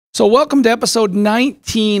So welcome to episode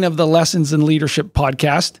 19 of the Lessons in Leadership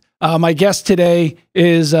podcast. My guest today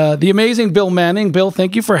is the amazing Bill Manning. Bill,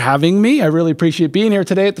 thank you for having me. I really appreciate being here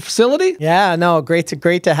today at the facility. Yeah, no, great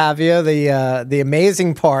to have you. The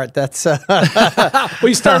amazing part, that's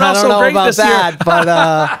We start off so great this year.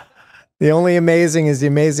 But the only amazing is the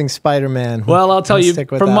amazing Spider-Man. Well, I'll tell you,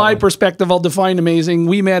 from my perspective, I'll define amazing.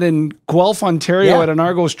 We met in Guelph, Ontario at an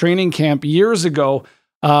Argos training camp years ago.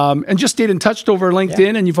 And just stayed in touch over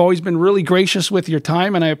LinkedIn, and you've always been really gracious with your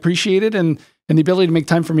time, and I appreciate it. And the ability to make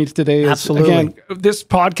time for me today. Absolutely. Again, this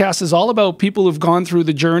podcast is all about people who've gone through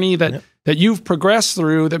the journey that you've progressed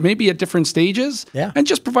through, that may be at different stages, and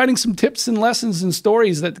just providing some tips and lessons and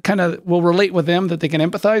stories that kind of will relate with them, that they can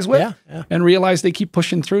empathize with, and realize they keep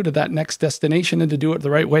pushing through to that next destination and to do it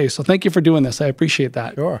the right way. So thank you for doing this. I appreciate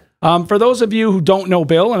that. Sure. For those of you who don't know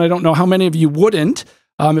Bill, and I don't know how many of you wouldn't,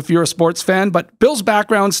 if you're a sports fan, but Bill's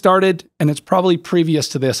background started, and it's probably previous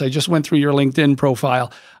to this. I just went through your LinkedIn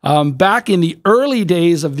profile. Back in the early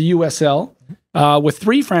days of the USL, with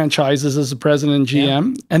 3 franchises as the president and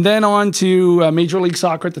GM, and then on to Major League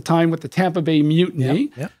Soccer at the time with the Tampa Bay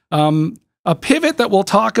Mutiny. A pivot that we'll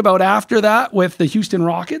talk about after that with the Houston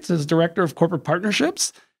Rockets as director of corporate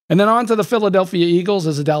partnerships. And then on to the Philadelphia Eagles.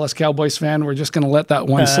 As a Dallas Cowboys fan, we're just going to let that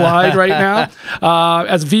one slide right now.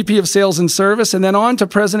 As VP of Sales and Service. And then on to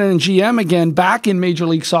President and GM again, back in Major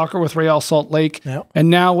League Soccer with Real Salt Lake. And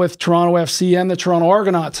now with Toronto FC and the Toronto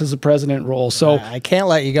Argonauts as the president role. So I can't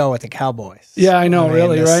let you go with the Cowboys. Yeah, I know,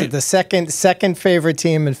 really, right? The second favorite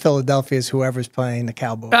team in Philadelphia is whoever's playing the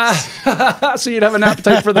Cowboys. So you'd have an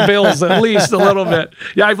appetite for the Bills, at least a little bit.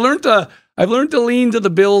 Yeah, I've learned to lean to the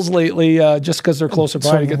Bills lately, just because they're closer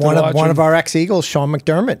by to get to watch. One of our ex-Eagles, Sean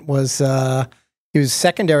McDermott, he was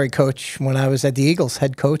secondary coach when I was at the Eagles,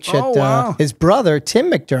 head coach. His brother,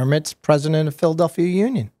 Tim McDermott's president of Philadelphia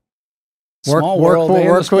Union.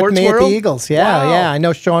 Worked with me at the Eagles. Yeah. I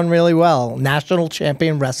know Sean really well. National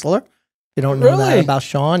champion wrestler. You don't know that about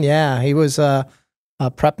Sean? Yeah, he was a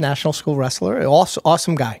prep national school wrestler.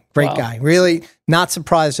 Awesome guy. Great guy. Really not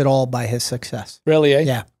surprised at all by his success. Really, eh?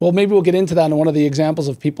 Yeah. Well, maybe we'll get into that in one of the examples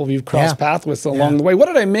of people you've crossed paths with along the way. What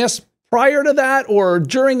did I miss prior to that or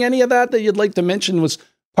during any of that you'd like to mention was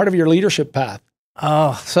part of your leadership path?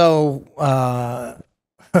 So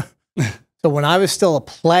when I was still a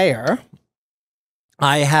player,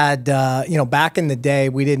 I had, back in the day,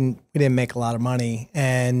 we didn't make a lot of money,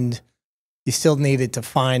 and you still needed to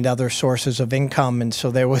find other sources of income. And so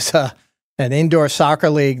there was an indoor soccer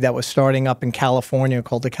league that was starting up in California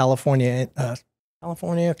called the California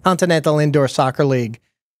Continental Indoor Soccer League.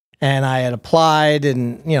 And I had applied,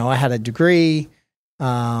 and, I had a degree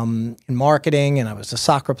in marketing, and I was a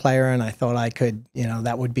soccer player, and I thought I could,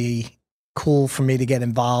 that would be cool for me to get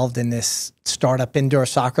involved in this startup indoor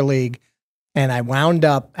soccer league. And I wound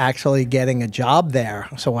up actually getting a job there.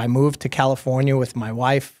 So I moved to California with my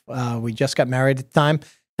wife. We just got married at the time.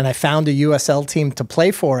 And I found a USL team to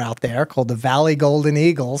play for out there called the Valley Golden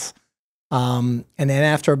Eagles. And then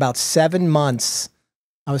after about 7 months,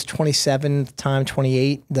 I was 27 at the time,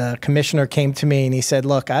 28. The commissioner came to me and he said,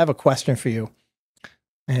 "Look, I have a question for you."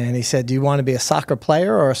 And he said, "Do you want to be a soccer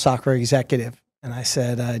player or a soccer executive?" And I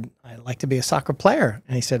said, I'd like to be a soccer player.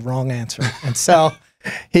 And he said, "Wrong answer." And so...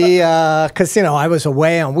 because, I was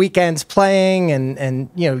away on weekends playing and,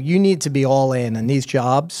 you need to be all in these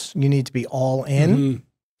jobs. You need to be all in.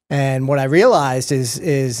 And what I realized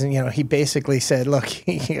is, he basically said, "Look,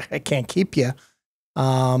 I can't keep you."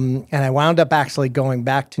 And I wound up actually going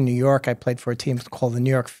back to New York. I played for a team called the New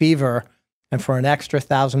York Fever. And for an extra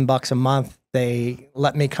 $1,000 a month, they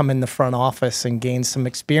let me come in the front office and gain some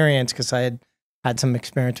experience because I had some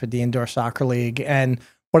experience with the indoor soccer league. And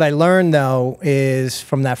what I learned, though, is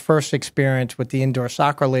from that first experience with the indoor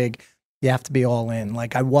soccer league, you have to be all in.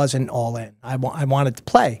 Like, I wasn't all in. I wanted to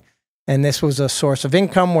play. And this was a source of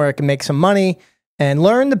income where I could make some money and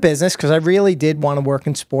learn the business because I really did want to work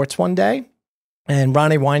in sports one day. And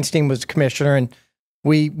Ronnie Weinstein was the commissioner, and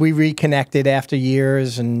we reconnected after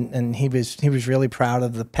years, and he was really proud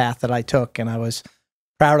of the path that I took. And I was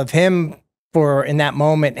proud of him for, in that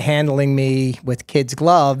moment, handling me with kids'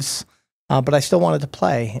 gloves. But I still wanted to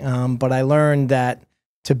play. But I learned that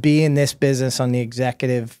to be in this business on the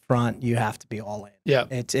executive front, you have to be all in. Yeah,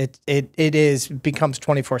 it becomes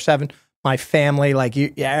 24/7. My family,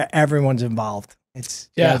 everyone's involved. It's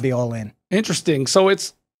got to be all in. Interesting. So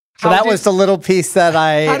that was the little piece that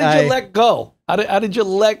How did you let go? How did you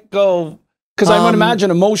let go? Because I would imagine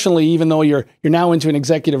emotionally, even though you're now into an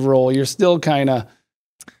executive role, you're still kind of.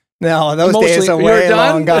 No, those days are way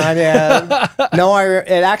long gone. Yeah. No, it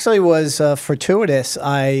actually was fortuitous.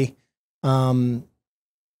 I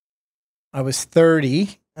was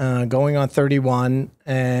 30 going on 31,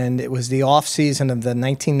 and it was the off season of the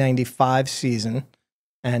 1995 season,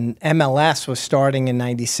 and MLS was starting in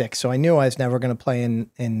 96. So I knew I was never going to play in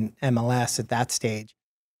MLS at that stage.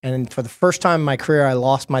 And for the first time in my career, I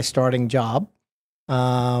lost my starting job.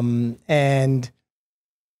 And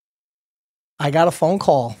I got a phone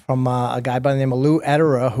call from a guy by the name of Lou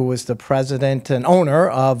Ederer, who was the president and owner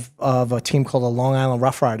of a team called the Long Island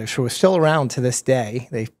Rough Riders, who is still around to this day.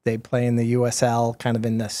 They play in the USL, kind of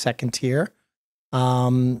in the second tier.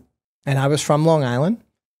 And I was from Long Island.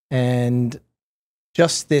 And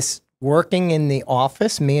just this working in the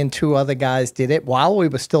office, me and two other guys did it while we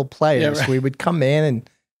were still players. Yeah, right. We would come in and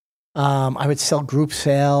I would sell group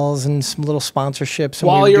sales and some little sponsorships.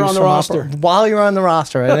 While you're on the roster. While you're on the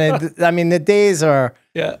roster. And I mean, the days are...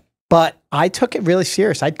 Yeah. But I took it really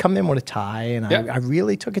serious. I'd come in with a tie, and I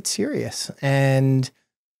really took it serious. And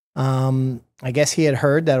I guess he had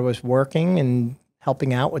heard that I was working and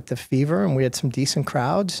helping out with the Fever, and we had some decent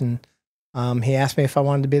crowds. And he asked me if I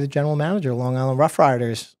wanted to be the general manager of Long Island Rough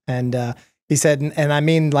Riders. And he said, and I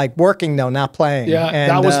mean like working though, not playing. Yeah,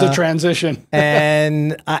 and, that was the transition.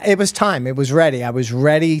 And it was time. It was ready. I was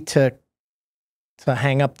ready to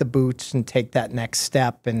hang up the boots and take that next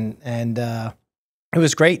step. And it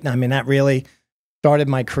was great. I mean, that really started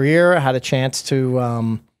my career. I had a chance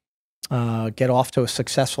to get off to a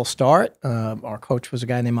successful start. Our coach was a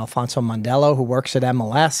guy named Alfonso Mondello, who works at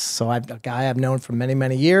MLS. So a guy I've known for many,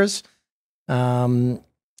 many years. And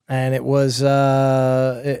it was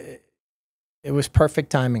it was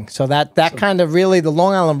perfect timing. So that kind of really, the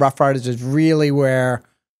Long Island Rough Riders is really where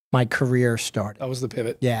my career started. That was the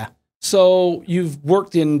pivot. Yeah. So you've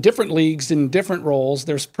worked in different leagues, in different roles.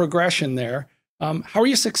 There's progression there. How are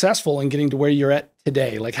you successful in getting to where you're at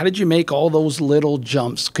today? Like, how did you make all those little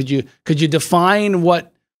jumps? Could you define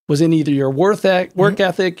what was in either your work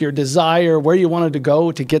ethic, your desire, where you wanted to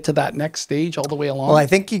go to get to that next stage all the way along? Well, I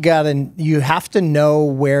think you have to know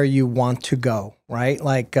where you want to go, right?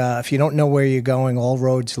 Like, if you don't know where you're going, all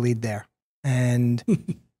roads lead there. And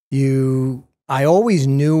I always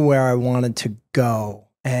knew where I wanted to go.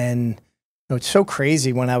 And it's so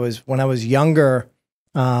crazy. When I was younger,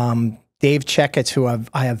 Dave Checketts, who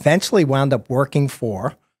I eventually wound up working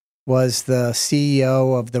for, was the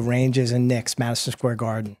CEO of the Rangers and Knicks, Madison Square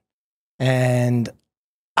Garden. And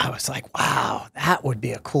I was like, wow, that would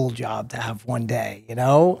be a cool job to have one day, you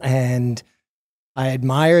know? And I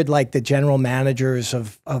admired like the general managers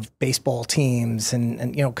of baseball teams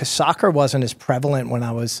and you know, because soccer wasn't as prevalent when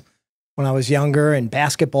I was younger, and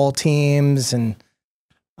basketball teams. And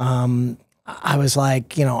I was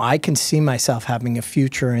like, you know, I can see myself having a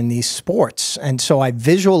future in these sports. And so I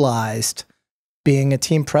visualized being a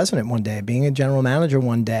team president one day, being a general manager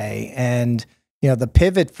one day. And, you know, the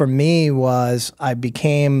pivot for me was I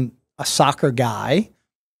became a soccer guy.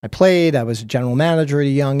 I was a general manager at a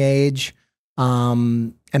young age.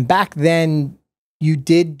 And back then you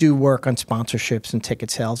did do work on sponsorships and ticket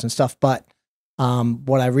sales and stuff. But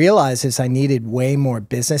what I realized is I needed way more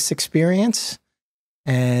business experience.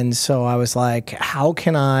 And so I was like, how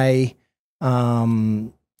can I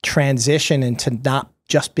transition into not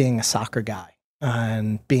just being a soccer guy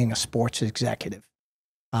and being a sports executive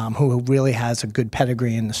who really has a good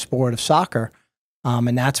pedigree in the sport of soccer?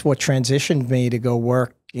 And that's what transitioned me to go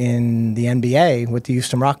work in the NBA with the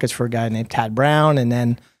Houston Rockets for a guy named Tad Brown, and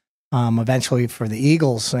then eventually for the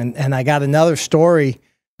Eagles. And I got another story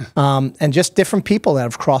and just different people that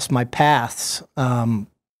have crossed my paths.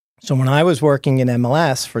 So when I was working in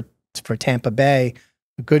MLS for Tampa Bay,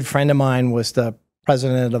 a good friend of mine was the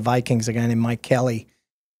president of the Vikings, a guy named Mike Kelly.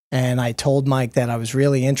 And I told Mike that I was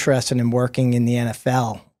really interested in working in the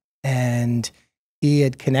NFL. And he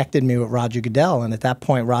had connected me with Roger Goodell. And at that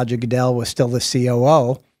point, Roger Goodell was still the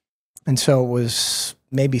COO. And so it was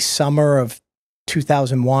maybe summer of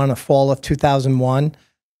 2001 or fall of 2001.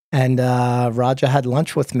 And Roger had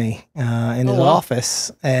lunch with me in his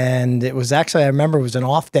office. And it was actually, I remember it was an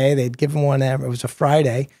off day. They'd given one, it was a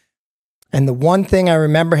Friday. And the one thing I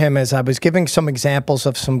remember him is I was giving some examples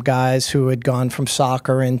of some guys who had gone from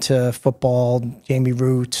soccer into football, Jamie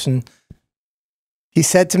Roots. And he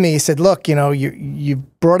said to me, he said, look, you know, you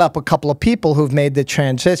brought up a couple of people who've made the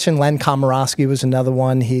transition. Len Komorowski was another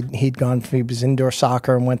one. He was indoor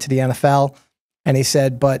soccer and went to the NFL. And he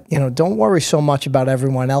said, but, you know, don't worry so much about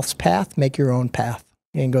everyone else's path. Make your own path.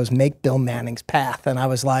 And he goes, make Bill Manning's path. And I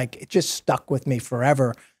was like, it just stuck with me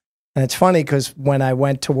forever. And it's funny because when I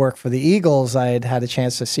went to work for the Eagles, I had a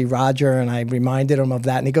chance to see Roger, and I reminded him of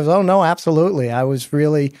that. And he goes, oh, no, absolutely. I was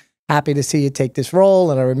really happy to see you take this role.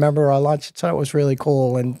 And I remember our lunch, so it was really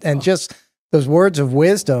cool. And just those words of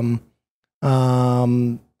wisdom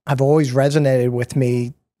have always resonated with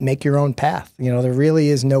me make your own path. You know, there really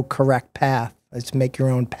is no correct path. It's make your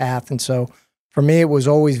own path. And so for me, it was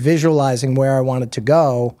always visualizing where I wanted to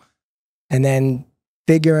go and then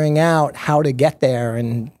figuring out how to get there.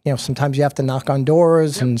 And, you know, sometimes you have to knock on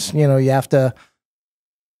doors and, you know, you have to,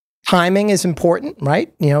 timing is important,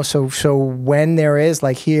 right? You know, so when there is,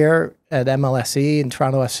 like here at MLSE and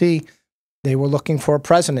Toronto FC, they were looking for a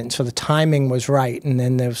president. So the timing was right. And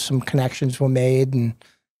then there's some connections were made and,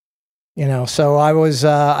 you know, so I was,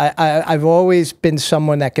 I've always been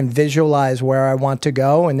someone that can visualize where I want to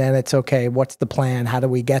go. And then it's okay, what's the plan? How do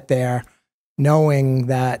we get there? Knowing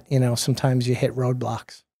that, you know, sometimes you hit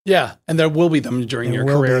roadblocks. Yeah, and there will be them during your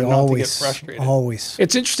career, not to get frustrated. Always.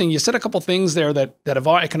 It's interesting. You said a couple things there that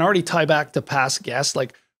I can already tie back to past guests,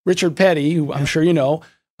 like Richard Petty, who I'm sure you know.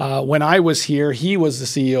 When I was here, he was the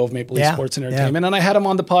CEO of Maple Leaf Sports and Entertainment, and I had him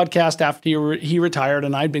on the podcast after he retired,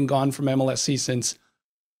 and I'd been gone from MLSC since,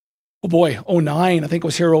 oh boy, 09. I think it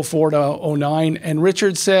was here 04 to 09. And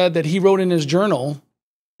Richard said that he wrote in his journal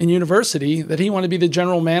in university that he wanted to be the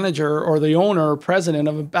general manager or the owner or president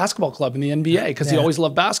of a basketball club in the NBA because he always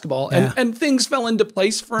loved basketball. And things fell into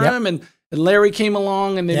place for him. And Larry came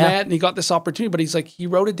along and they met and he got this opportunity. But he's like, he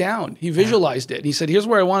wrote it down. He visualized it. He said, here's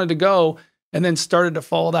where I wanted to go. And then started to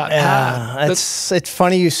follow that path. It's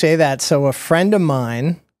funny you say that. So a friend of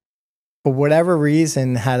mine, for whatever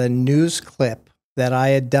reason, had a news clip that I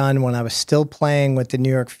had done when I was still playing with the New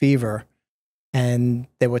York Fever. And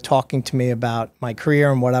they were talking to me about my career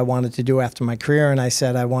and what I wanted to do after my career. And I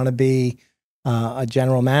said, I want to be a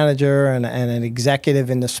general manager and an executive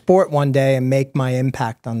in the sport one day and make my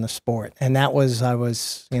impact on the sport. And that was, I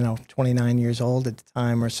was, you know, 29 years old at the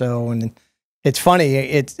time or so. And it's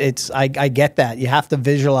funny. I get that. You have to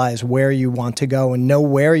visualize where you want to go and know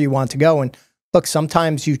where you want to go. And look,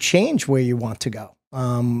 sometimes you change where you want to go.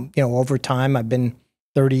 You know, over time, I've been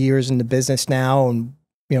 30 years in the business now. And,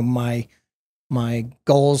 you know, my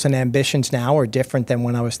goals and ambitions now are different than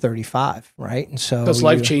when I was 35, right? And so because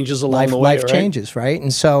life changes along the way, life changes, right?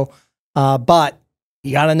 And so, but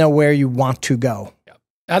you got to know where you want to go. Yeah.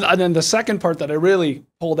 And then the second part that I really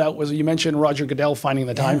pulled out was you mentioned Roger Goodell finding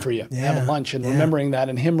the time for you, having lunch and remembering that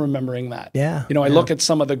and him remembering that. Yeah. You know, I look at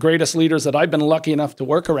some of the greatest leaders that I've been lucky enough to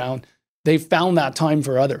work around. They found that time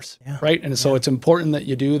for others, right? And so it's important that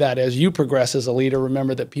you do that as you progress as a leader.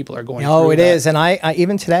 Remember that people are going through it that. is. And I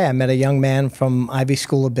even today, I met a young man from Ivy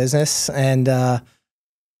School of Business. And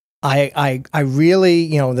I really,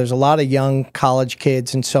 you know, there's a lot of young college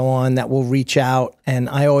kids and so on that will reach out. And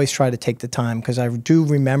I always try to take the time because I do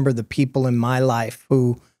remember the people in my life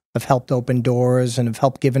who have helped open doors and have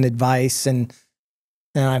helped given advice. And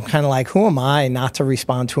I'm kind of like, who am I not to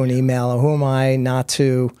respond to an email? Or who am I not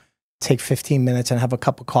to take 15 minutes and have a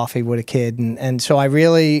cup of coffee with a kid? And so I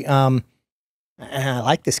really, I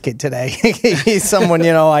like this kid today. He's someone,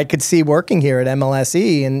 you know, I could see working here at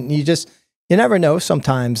MLSE, and you never know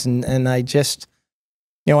sometimes. And I just,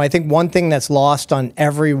 you know, I think one thing that's lost on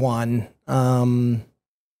everyone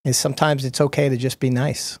is sometimes it's okay to just be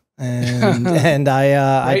nice. And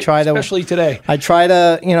I try to, especially today, I try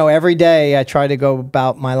to, you know, every day I try to go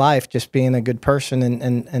about my life just being a good person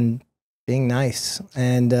and being nice.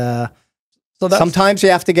 And so sometimes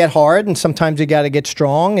you have to get hard and sometimes you got to get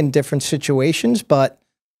strong in different situations, but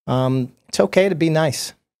it's okay to be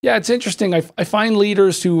nice. Yeah, it's interesting. I find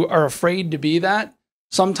leaders who are afraid to be that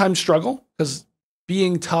sometimes struggle because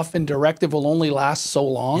being tough and directive will only last so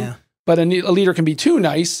long. Yeah. But a leader can be too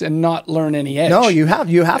nice and not learn any edge. No, you have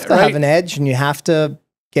to have an edge and you have to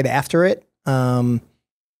get after it. You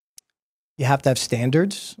have to have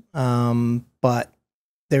standards, but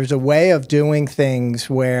there's a way of doing things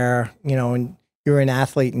where, you know, and you're an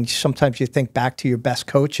athlete and sometimes you think back to your best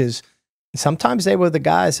coaches. Sometimes they were the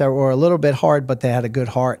guys that were a little bit hard, but they had a good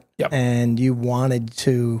heart. Yep. And you wanted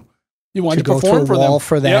to go through a wall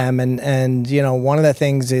for them. Yep. And, you know, one of the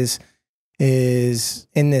things is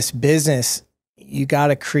in this business, you got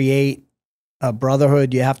to create a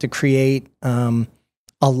brotherhood. You have to create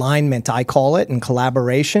alignment, I call it, and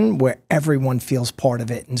collaboration where everyone feels part of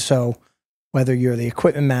it. And so whether you're the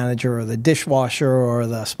equipment manager or the dishwasher or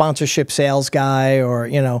the sponsorship sales guy or,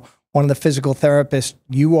 you know, one of the physical therapists,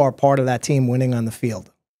 you are part of that team winning on the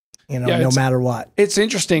field, you know, no matter what. It's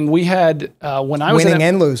interesting. We had, when I was winning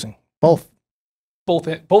and losing, both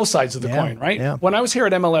sides of the coin, right? Yeah. When I was here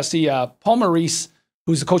at MLSE, Paul Maurice,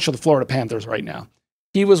 who's the coach of the Florida Panthers right now,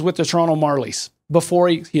 he was with the Toronto Marlies. Before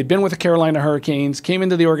he had been with the Carolina Hurricanes, came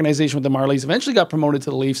into the organization with the Marlies, eventually got promoted to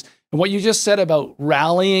the Leafs. And what you just said about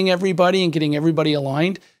rallying everybody and getting everybody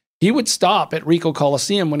aligned, he would stop at Ricoh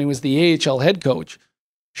Coliseum when he was the AHL head coach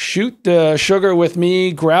shoot the sugar with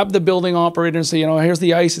me, grab the building operator and say, here's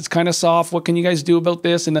the ice. It's kind of soft. What can you guys do about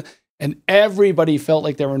this? And everybody felt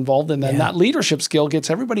like they were involved in that. And that leadership skill gets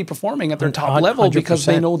everybody performing at their top level 100%. Because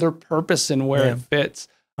they know their purpose and where it fits.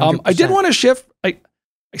 I did want to shift.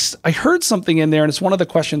 I heard something in there, and it's one of the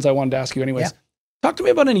questions I wanted to ask you anyways. Yeah. Talk to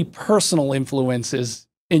me about any personal influences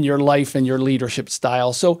in your life and your leadership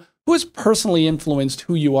style. So who has personally influenced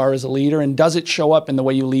who you are as a leader, and does it show up in the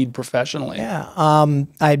way you lead professionally? Yeah. I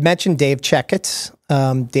had mentioned Dave Checketts.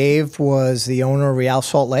 Dave was the owner of Real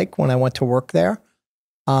Salt Lake when I went to work there.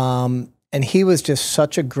 And he was just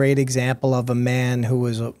such a great example of a man who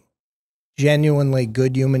was a genuinely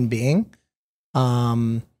good human being.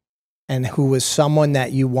 And who was someone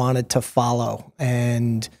that you wanted to follow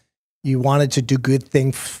and you wanted to do good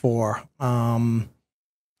things for. And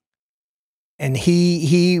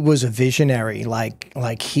he was a visionary. Like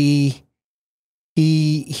he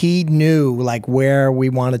knew like where we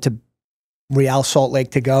wanted to Real Salt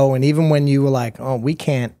Lake to go. And even when you were like, oh, we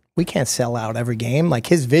can't sell out every game. Like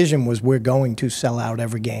his vision was we're going to sell out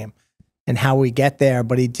every game and how we get there.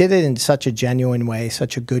 But he did it in such a genuine way,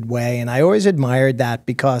 such a good way. And I always admired that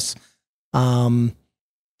because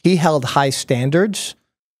he held high standards,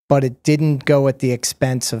 but it didn't go at the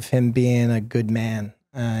expense of him being a good man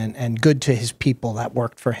and good to his people that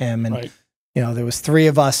worked for him. And, there was three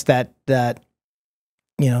of us that, the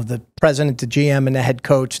president, the GM, and the head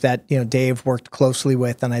coach that, Dave worked closely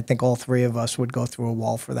with. And I think all three of us would go through a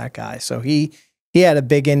wall for that guy. So he had a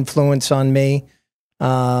big influence on me.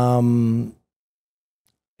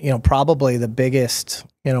 Probably the biggest,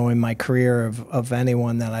 in my career of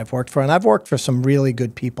anyone that I've worked for. And I've worked for some really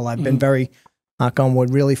good people. I've been very, knock on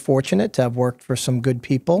wood, really fortunate to have worked for some good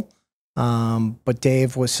people. But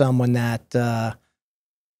Dave was someone that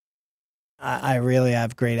I really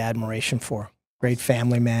have great admiration for. Great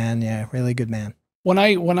family man. Yeah, really good man. When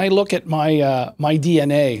I look at my my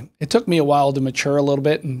DNA, it took me a while to mature a little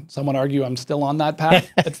bit, and some would argue I'm still on that path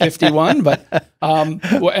at 51. But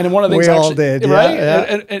and one of the things we all did, right?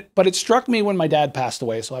 Yeah. But it struck me when my dad passed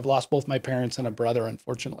away. So I've lost both my parents and a brother,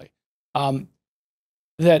 unfortunately.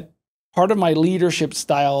 That part of my leadership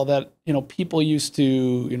style that people used to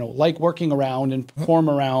like working around and perform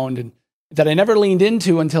around, and that I never leaned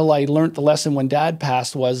into until I learned the lesson when Dad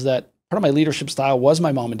passed was that part of my leadership style was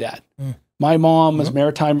my mom and dad. My mom was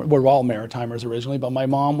maritime. We're all maritimers originally, but my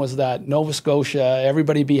mom was that Nova Scotia,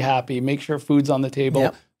 everybody be happy, make sure food's on the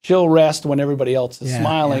table. She'll rest when everybody else is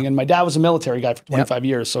smiling. And my dad was a military guy for 25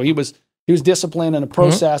 years. So he was disciplined and a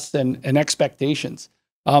process and expectations.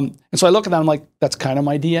 And so I look at that, I'm like, that's kind of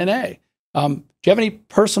my DNA. Do you have any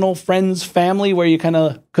personal friends, family where you kind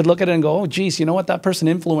of could look at it and go, oh, geez, you know what? That person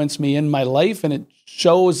influenced me in my life and it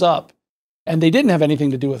shows up. And they didn't have anything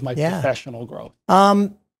to do with my professional growth.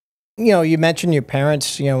 You mentioned your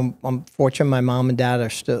parents. I'm fortunate my mom and dad are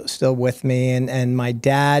still with me. And my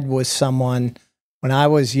dad was someone, when I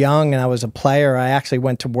was young and I was a player, I actually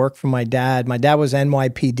went to work for my dad. My dad was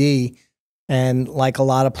NYPD. And like a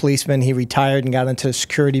lot of policemen, he retired and got into the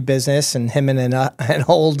security business. And him and an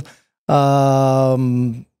old,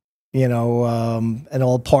 an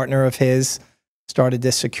old partner of his started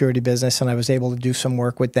this security business. And I was able to do some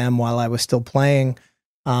work with them while I was still playing.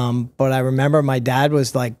 But I remember my dad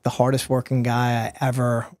was like the hardest working guy I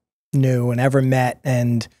ever knew and ever met.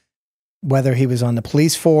 And whether he was on the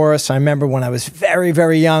police force, I remember when I was very,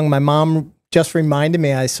 very young, my mom just reminded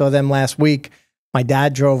me, I saw them last week. My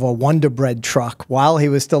dad drove a Wonder Bread truck while he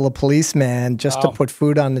was still a policeman just to put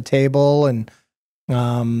food on the table. And,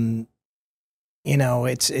 he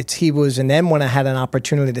was, and then when I had an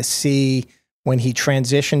opportunity to see when he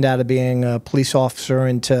transitioned out of being a police officer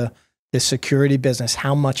into the security business,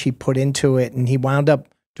 how much he put into it, and he wound up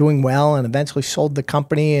doing well and eventually sold the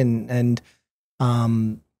company, and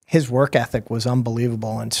his work ethic was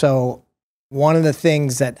unbelievable. And so one of the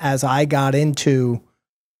things that as I got into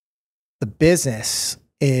the business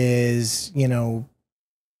is,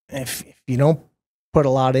 if you don't put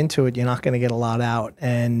a lot into it, you're not going to get a lot out.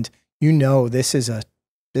 And this is a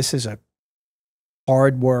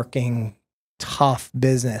hardworking, tough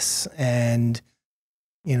business. And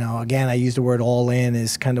again, I use the word all in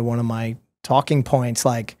is kind of one of my talking points.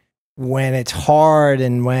 Like when it's hard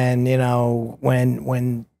and when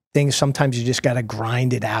things, sometimes you just got to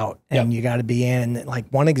grind it out and you got to be in. Like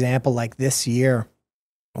one example, like this year,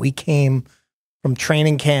 we came from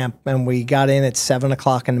training camp and we got in at 7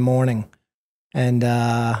 o'clock in the morning. And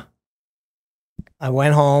I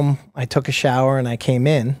went home, I took a shower and I came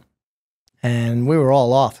in and we were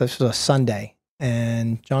all off. This was a Sunday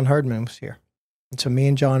and John Herdman was here. And so me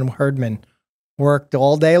and John Herdman worked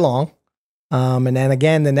all day long. And then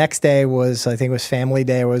again, the next day was, I think it was Family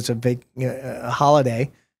Day. It was a big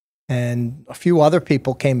holiday. And a few other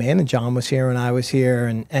people came in, and John was here and I was here.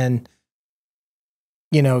 And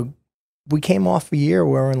you know, we came off a year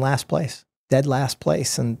where we were in last place, dead last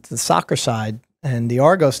place. And the soccer side and the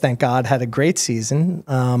Argos, thank God, had a great season.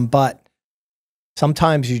 But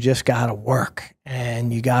sometimes you just got to work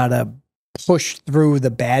and you got to push through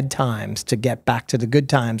the bad times to get back to the good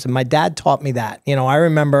times. And my dad taught me that. You know, I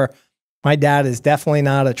remember my dad is definitely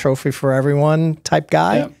not a trophy for everyone type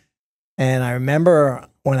guy. Yeah. And I remember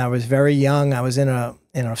when I was very young, I was in a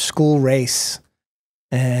school race,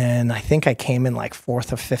 and I think I came in like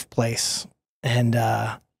 4th or 5th place. And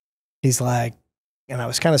he's like, and I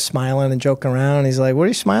was kind of smiling and joking around. He's like, "What are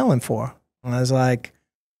you smiling for?" And I was like,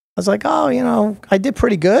 "Oh, you know, I did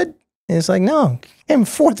pretty good." And he's like, "No, you came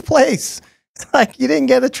 4th place. Like, you didn't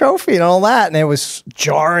get a trophy and all that." And it was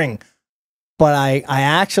jarring. But I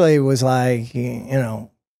actually was like, you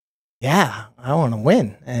know, yeah, I want to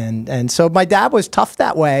win. And so my dad was tough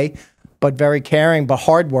that way, but very caring, but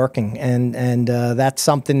hardworking. And that's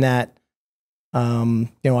something that, you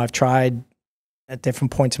know, I've tried at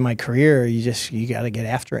different points in my career. You got to get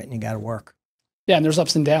after it and you got to work. Yeah, and there's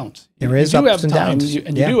ups and downs. There is ups and downs. You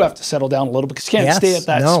do have to settle down a little because you can't stay at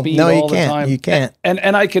that speed all the time. You can't.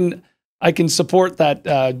 And I can support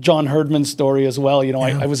that John Herdman story as well. You know,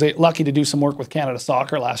 I was lucky to do some work with Canada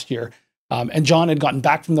Soccer last year. And John had gotten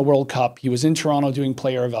back from the World Cup. He was in Toronto doing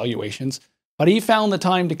player evaluations. But he found the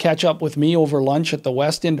time to catch up with me over lunch at the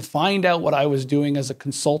West End to find out what I was doing as a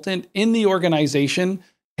consultant in the organization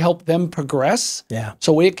to help them progress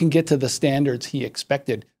so it can get to the standards he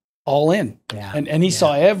expected. All in. Yeah. And he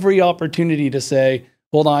saw every opportunity to say,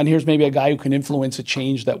 hold on, here's maybe a guy who can influence a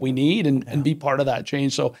change that we need and be part of that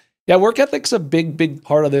change. So yeah, work ethic's a big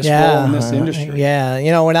part of this role in this industry. Yeah.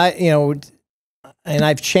 You know, and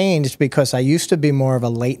I've changed because I used to be more of a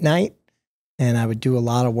late night, and I would do a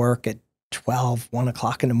lot of work at 12, 1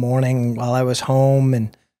 o'clock in the morning while I was home,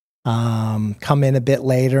 and come in a bit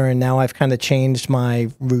later. And now I've kind of changed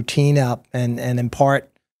my routine up, and in part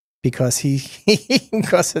because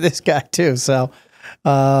because of this guy too. So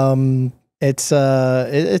it's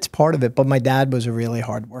part of it. But my dad was a really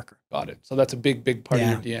hard worker. Got it. So that's a big part of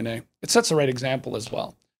your DNA. It sets the right example as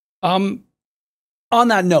well. On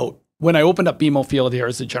that note, when I opened up BMO Field here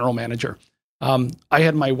as the general manager, I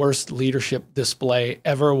had my worst leadership display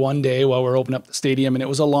ever one day while we were opening up the stadium. And it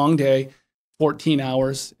was a long day, 14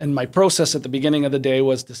 hours. And my process at the beginning of the day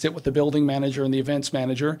was to sit with the building manager and the events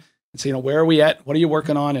manager and say, you know, where are we at? What are you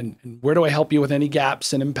working on? And where do I help you with any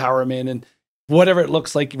gaps and empowerment and whatever it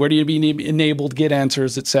looks like? Where do you be enabled, get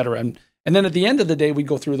answers, et cetera? And then at the end of the day, we'd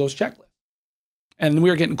go through those checklists. And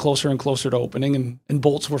we were getting closer and closer to opening, and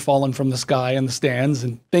bolts were falling from the sky in the stands,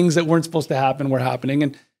 and things that weren't supposed to happen were happening.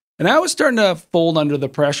 And I was starting to fold under the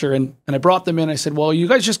pressure, and I brought them in. I said, well, you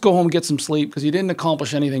guys just go home and get some sleep because you didn't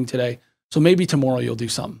accomplish anything today. So maybe tomorrow you'll do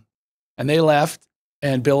something. And they left,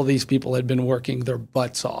 and Bill, these people had been working their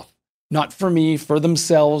butts off. Not for me, for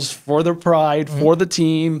themselves, for their pride, for the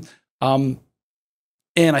team. And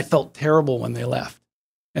I felt terrible when they left.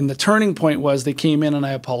 And the turning point was they came in and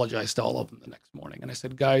I apologized to all of them the next morning. And I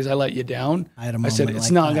said, guys, I let you down. I said, it's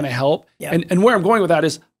not going to help. Yep. And where I'm going with that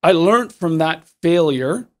is I learned from that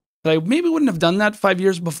failure that I maybe wouldn't have done that 5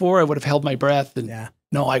 years before. I would have held my breath and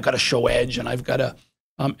no, I've got to show edge and I've got to,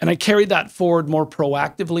 and I carried that forward more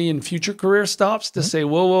proactively in future career stops to say,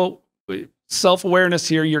 whoa, self-awareness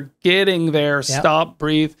here. You're getting there. Yep. Stop,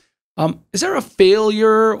 breathe. Is there a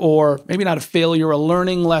failure or maybe not a failure, a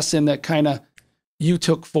learning lesson that kind of you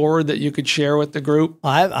took forward that you could share with the group?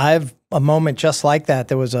 I have a moment just like that.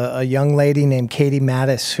 There was a young lady named Katie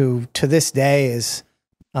Mattis who to this day is,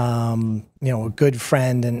 you know, a good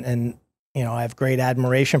friend and, you know, I have great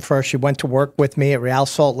admiration for her. She went to work with me at Real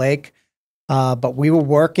Salt Lake, but we were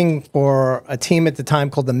working for a team at the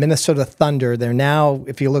time called the Minnesota Thunder. They're now,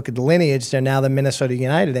 if you look at the lineage, they're now the Minnesota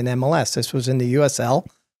United in MLS. This was in the USL.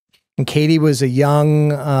 And Katie was a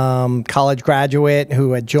young college graduate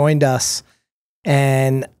who had joined us.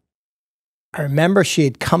 And I remember she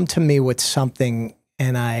had come to me with something,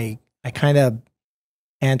 and I kind of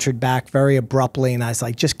answered back very abruptly, and I was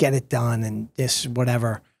like, just get it done and this,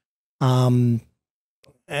 whatever. And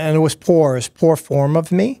it was poor form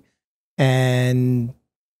of me. And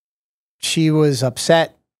she was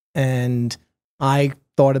upset, and I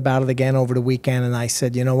thought about it again over the weekend, and I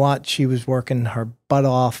said, you know what? She was working her butt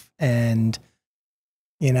off, and,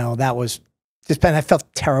 you know, that was just, I felt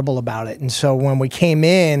terrible about it. And so when we came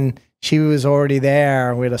in, she was already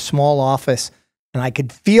there. We had a small office, and I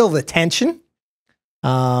could feel the tension.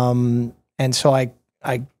 And so I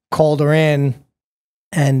called her in,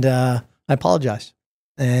 and I I apologize.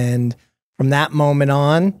 And from that moment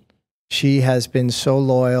on, she has been so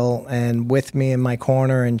loyal and with me in my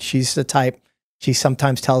corner. And she's the type, she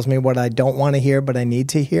sometimes tells me what I don't want to hear, but I need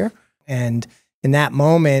to hear. And in that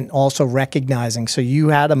moment, also recognizing, so you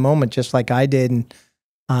had a moment just like I did.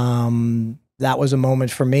 And that was a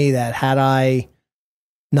moment for me that had I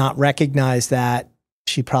not recognized that,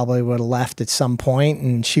 she probably would have left at some point.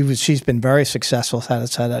 And she's been very successful,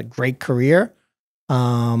 has had a great career.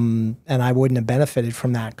 And I wouldn't have benefited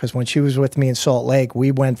from that, because when she was with me in Salt Lake,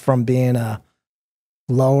 we went from being a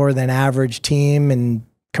lower than average team in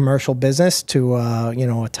commercial business to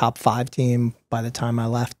a top 5 team by the time I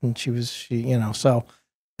left. And so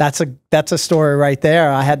that's a story right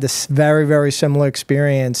there. I had this very, very similar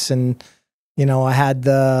experience, and I had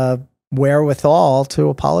the wherewithal to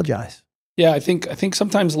apologize. Yeah, I think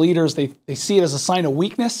sometimes leaders, they see it as a sign of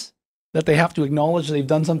weakness, that they have to acknowledge they've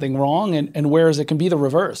done something wrong, and whereas it can be the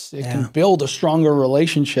reverse. It can build a stronger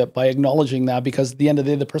relationship by acknowledging that, because at the end of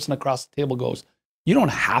the day, the person across the table goes, you don't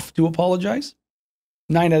have to apologize.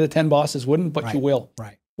 9 out of 10 bosses wouldn't, but you will.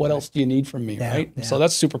 Right. What else do you need from me, right? Yeah. So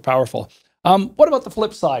that's super powerful. What about the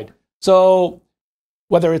flip side? So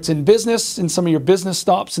whether it's in business, in some of your business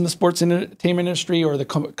stops in the sports and entertainment industry, or the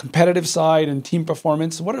competitive side and team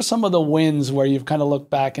performance, what are some of the wins where you've kind of looked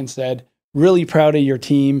back and said, really proud of your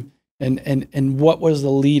team, and what was the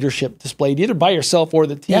leadership displayed either by yourself or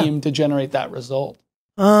the team to generate that result?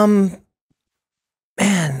 Man,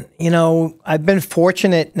 I've been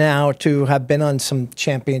fortunate now to have been on some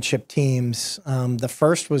championship teams. The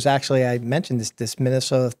first was actually, I mentioned this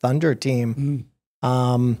Minnesota Thunder team.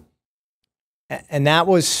 And that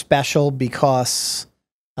was special because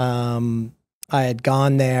I had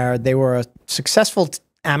gone there. They were a successful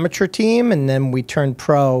amateur team, and then we turned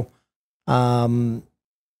pro.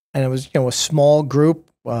 And it was, a small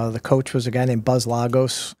group. The coach was a guy named Buzz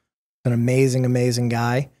Lagos, an amazing, amazing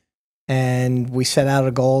guy. And we set out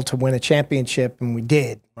a goal to win a championship, and we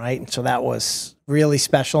did, right? And so that was really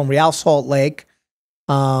special. In Real Salt Lake,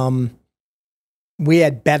 we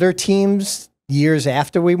had better teams years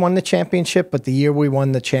after we won the championship, but the year we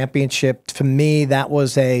won the championship, for me, that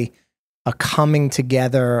was a coming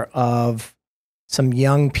together of some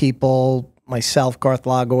young people, myself, Garth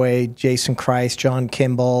Lagaway, Jason Christ, John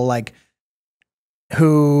Kimball,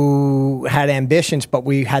 who had ambitions, but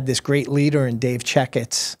we had this great leader in Dave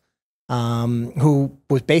Checketts, who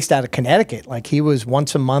was based out of Connecticut. He was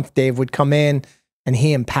once a month, Dave would come in, and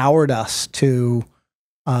he empowered us to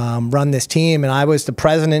run this team. And I was the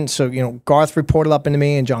president. So, Garth reported up into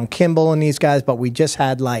me and John Kimball and these guys, but we just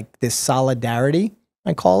had this solidarity,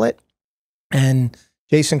 I call it. And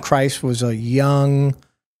Jason Christ was a young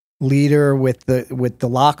leader with the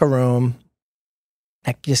locker room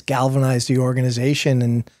that just galvanized the organization.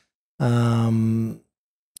 And,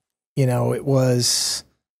 that was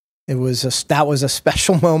a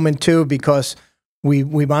special moment too, because we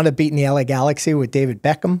wound up beating the LA Galaxy with David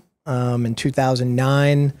Beckham in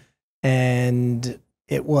 2009, and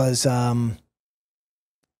it was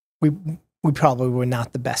we probably were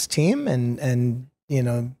not the best team, and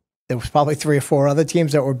there was probably 3 or 4 other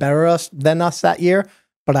teams that were better than us that year.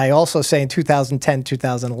 But I also say in 2010,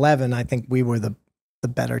 2011, I think we were the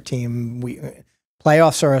better team.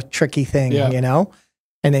 Playoffs are a tricky thing,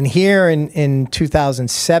 And then here in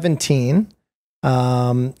 2017.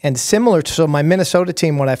 And similar to, so my Minnesota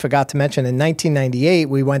team, what I forgot to mention, in 1998,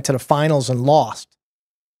 we went to the finals and lost.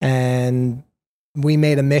 And we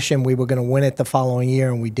made a mission. We were going to win it the following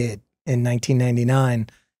year, and we did in 1999.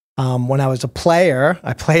 When I was a player,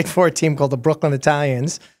 I played for a team called the Brooklyn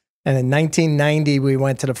Italians. And in 1990, we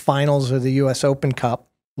went to the finals of the U.S. Open Cup,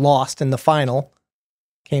 lost in the final,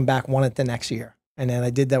 came back, won it the next year. And then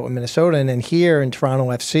I did that with Minnesota. And then here in Toronto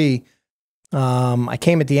FC, I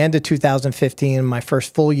came at the end of 2015, and my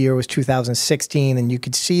first full year was 2016, and you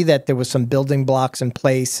could see that there was some building blocks in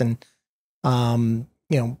place. And,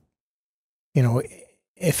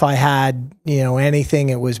 if I had, anything,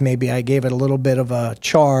 it was maybe I gave it a little bit of a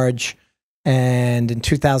charge. And in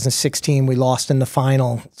 2016, we lost in the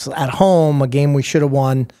final at home, a game we should have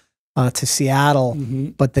won to Seattle.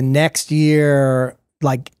 But the next year,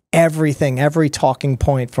 every talking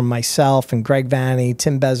point from myself and Greg Vanny,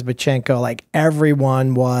 Tim Bezbachenko,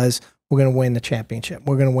 everyone was, we're going to win the championship.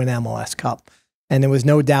 We're going to win MLS Cup. And there was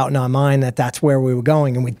no doubt in our mind that that's where we were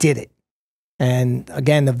going, and we did it. And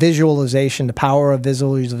again, the visualization, the power of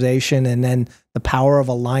visualization, and then the power of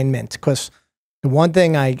alignment. Because the one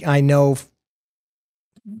thing I know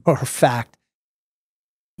for a fact,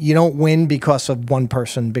 you don't win because of one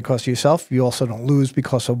person, because of yourself. You also don't lose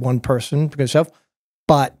because of one person, because of yourself.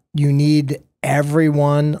 But you need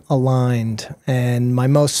everyone aligned. And my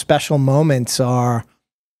most special moments are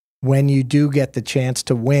when you do get the chance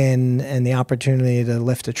to win and the opportunity to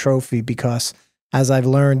lift a trophy, because as I've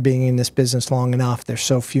learned being in this business long enough, there's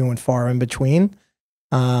so few and far in between.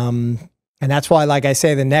 And that's why, like I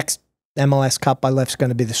say, the next MLS Cup I lift is going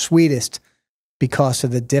to be the sweetest because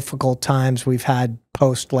of the difficult times we've had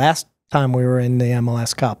post last time we were in the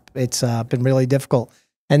MLS Cup. It's been really difficult.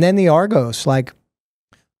 And then the Argos, like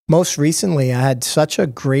most recently, I had such a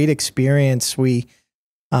great experience. We,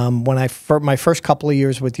 when my first couple of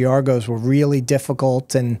years with the Argos were really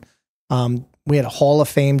difficult, and we had a Hall of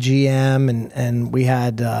Fame GM, and we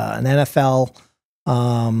had an NFL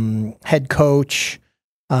head coach,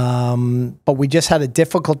 but we just had a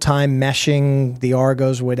difficult time meshing the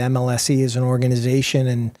Argos with MLSE as an organization,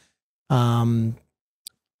 and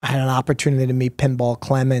I had an opportunity to meet Pinball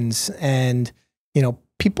Clemens, and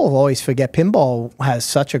people always forget Pinball has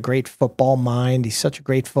such a great football mind. He's such a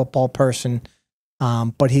great football person,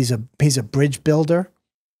 but he's a bridge builder,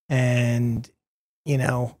 and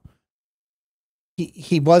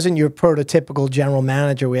he wasn't your prototypical general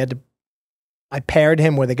manager. I paired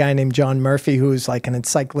him with a guy named John Murphy, who's like an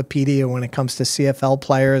encyclopedia when it comes to CFL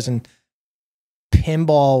players, and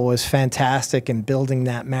Pinball was fantastic in building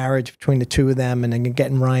that marriage between the two of them, and then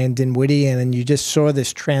getting Ryan Dinwiddie in, and you just saw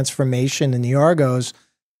this transformation in the Argos,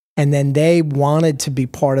 and then they wanted to be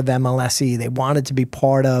part of MLSE. They wanted to be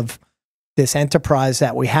part of this enterprise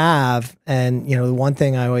that we have. And, the one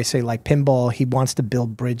thing I always say, like Pinball, he wants to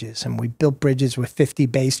build bridges. And we built bridges with 50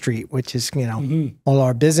 Bay Street, which is, all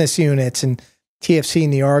our business units. And TFC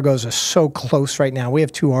and the Argos are so close right now. We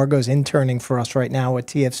have 2 Argos interning for us right now at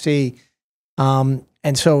TFC. And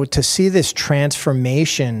so to see this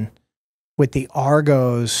transformation with the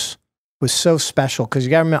Argos was so special, because you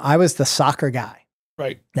got to remember, I was the soccer guy.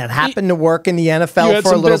 Right. That happened to work in the NFL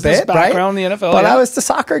for a little bit, background in the NFL, but I was the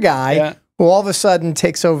soccer guy who all of a sudden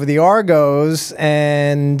takes over the Argos,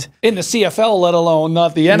 and in the CFL, let alone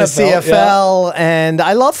not the NFL. The CFL, and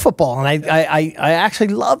I love football, and I actually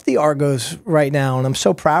love the Argos right now, and I'm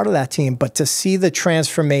so proud of that team. But to see the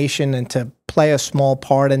transformation and to play a small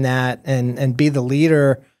part in that, and be the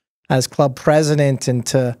leader as club president, and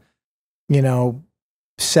to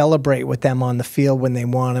celebrate with them on the field when they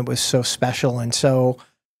won, it was so special. And so,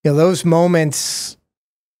 those moments,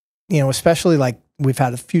 especially like we've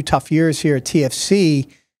had a few tough years here at TFC,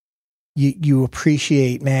 you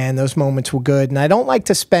appreciate, man, those moments were good. And I don't like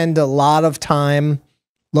to spend a lot of time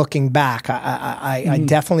looking back. I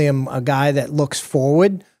definitely am a guy that looks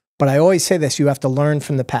forward, but I always say this, you have to learn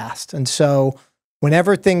from the past. And so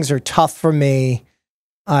whenever things are tough for me,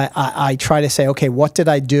 I try to say, okay, what did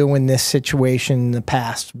I do in this situation in the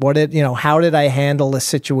past? How did I handle a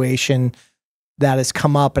situation that has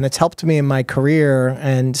come up? And it's helped me in my career,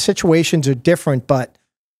 and situations are different, but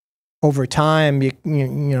over time, you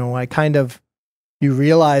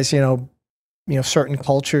realize, certain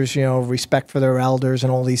cultures, respect for their elders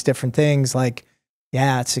and all these different things. Like,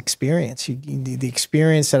 yeah, it's experience. The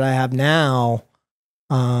experience that I have now,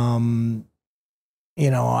 I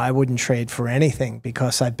wouldn't trade for anything,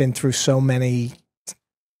 because I've been through so many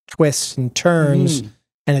twists and turns,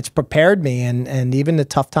 and it's prepared me. And even the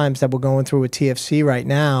tough times that we're going through with TFC right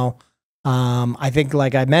now, I think,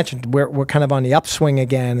 like I mentioned, we're kind of on the upswing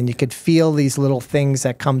again, and you could feel these little things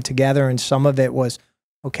that come together. And some of it was,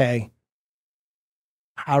 okay,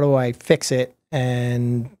 how do I fix it?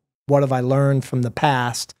 And what have I learned from the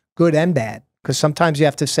past, good and bad? Because sometimes you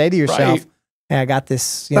have to say to yourself, hey, I got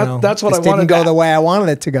this, that's what this didn't go the way I wanted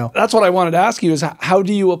it to go. That's what I wanted to ask you, is how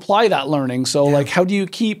do you apply that learning? So like, how do you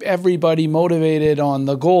keep everybody motivated on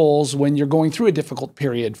the goals when you're going through a difficult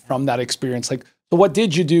period from that experience? Like, so what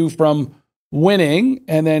did you do from winning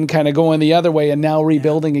and then kind of going the other way and now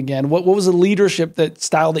rebuilding again? What was the leadership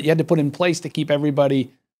style that you had to put in place to keep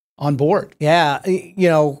everybody on board? Yeah,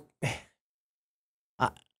 and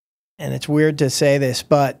it's weird to say this,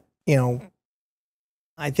 but,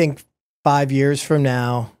 I think 5 years from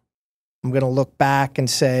now, I'm going to look back and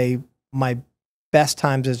say my best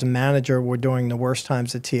times as a manager were during the worst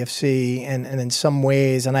times at TFC. And in some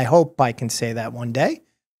ways, and I hope I can say that one day,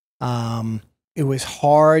 it was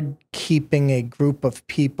hard keeping a group of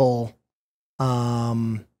people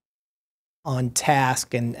on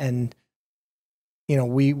task. And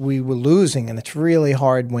we were losing, and it's really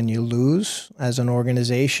hard when you lose as an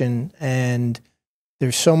organization. And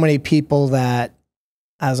there's so many people that,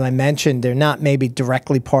 as I mentioned, they're not maybe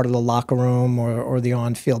directly part of the locker room or the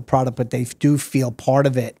on-field product, but they do feel part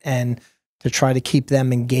of it, and to try to keep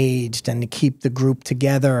them engaged and to keep the group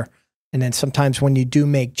together. And then sometimes when you do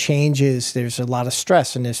make changes, there's a lot of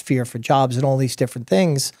stress and there's fear for jobs and all these different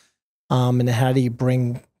things. And how do you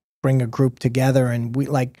bring a group together? And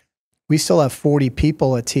we still have 40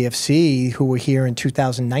 people at TFC who were here in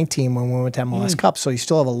 2019 when we went to MLS Cup. So you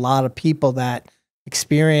still have a lot of people that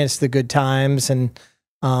experienced the good times and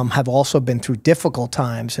have also been through difficult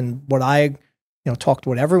times. And what I talked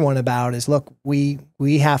with everyone about is, look, we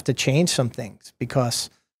have to change some things because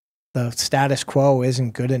the status quo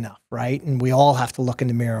isn't good enough, right? And we all have to look in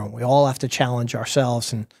the mirror and we all have to challenge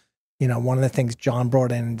ourselves. And, one of the things John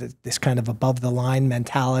brought in, this kind of above the line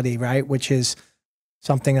mentality, right? Which is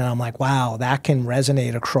something that I'm like, wow, that can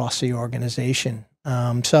resonate across the organization.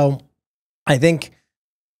 So I think,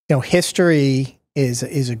 history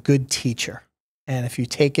is a good teacher. And if you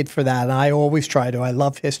take it for that, and I always try to, I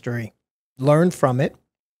love history, learn from it.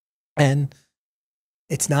 And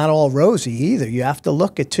it's not all rosy either. You have to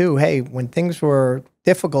look at too, hey, when things were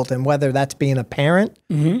difficult, and whether that's being a parent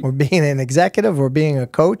or being an executive or being a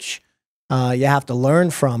coach, you have to learn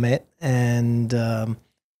from it. And,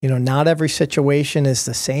 not every situation is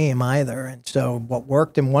the same either. And so what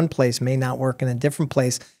worked in one place may not work in a different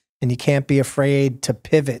place. And you can't be afraid to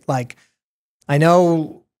pivot. Like, I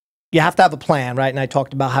know you have to have a plan, right? And I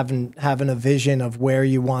talked about having a vision of where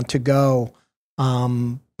you want to go.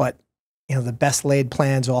 But the best laid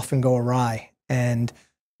plans often go awry. And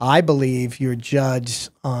I believe you're judged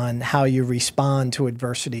on how you respond to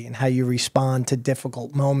adversity and how you respond to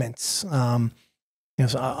difficult moments.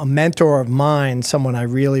 So a mentor of mine, someone I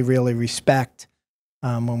really, really respect,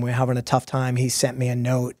 when we're having a tough time, he sent me a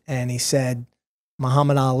note and he said,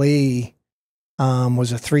 Muhammad Ali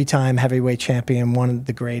was a 3-time heavyweight champion, one of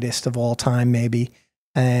the greatest of all time, maybe.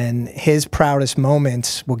 And his proudest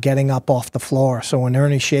moments were getting up off the floor. So when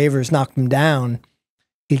Ernie Shavers knocked him down,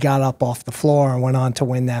 he got up off the floor and went on to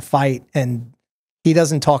win that fight. And he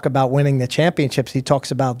doesn't talk about winning the championships. He talks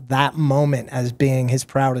about that moment as being his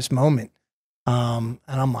proudest moment. And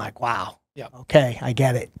I'm like, wow, okay, I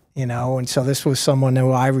get it, And so this was someone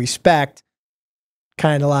who I respect,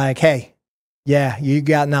 kind of like, hey, yeah, you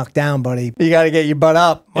got knocked down, buddy. You got to get your butt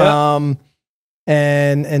up,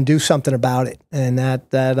 and do something about it. And that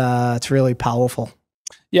it's really powerful.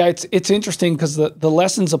 Yeah, it's interesting because the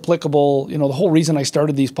lessons applicable, the whole reason I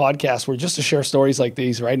started these podcasts were just to share stories like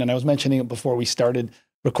these, right? And I was mentioning it before we started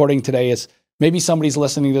recording today, is maybe somebody's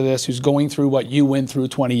listening to this who's going through what you went through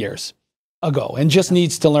 20 years ago and just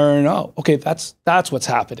needs to learn, oh, okay, that's what's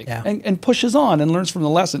happening, and pushes on and learns from the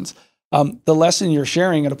lessons. The lesson you're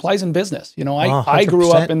sharing, it applies in business. I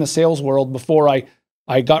grew up in the sales world before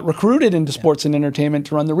I got recruited into sports and entertainment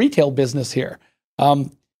to run the retail business here.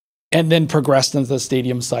 And then progressed into the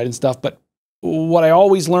stadium side and stuff. But what I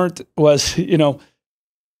always learned was,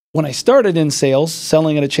 when I started in sales,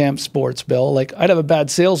 selling at a Champ Sports, Bill, like I'd have a bad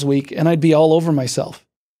sales week and I'd be all over myself.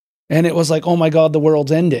 And it was like, oh my God, the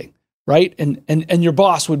world's ending. Right. And your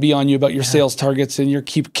boss would be on you about your sales targets and your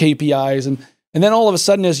KPIs. And then all of a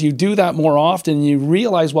sudden, as you do that more often, you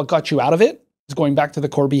realize what got you out of it is going back to the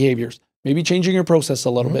core behaviors, maybe changing your process a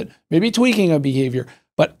little bit, maybe tweaking a behavior,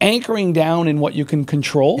 but anchoring down in what you can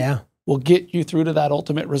control will get you through to that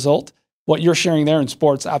ultimate result. What you're sharing there in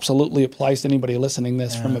sports absolutely applies to anybody listening to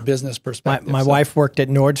this from a business perspective. My wife worked at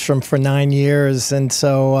Nordstrom for 9 years, and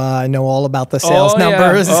so I know all about the sales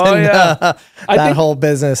numbers and that whole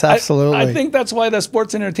business. Absolutely. I think that's why the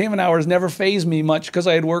sports entertainment hours never fazed me much, because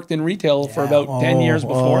I had worked in retail for about 10 years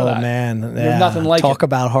before that. Oh, man. There's nothing like Talk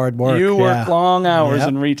about hard work. You work long hours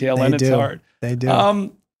in retail, and it's hard. They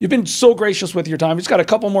do. You've been so gracious with your time. We've just got a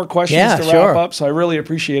couple more questions to wrap up, so I really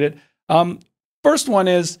appreciate it. First one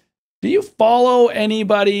is, do you follow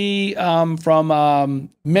anybody from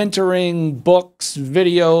mentoring, books,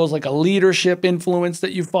 videos, like a leadership influence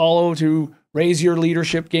that you follow to raise your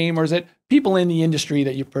leadership game? Or is it people in the industry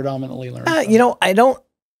that you predominantly learn from? I don't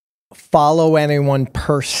follow anyone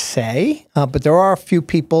per se, but there are a few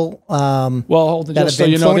people well, hold on, that just have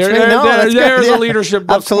so you know, there's a leadership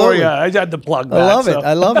book for you. I had to plug that.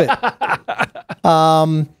 I love it.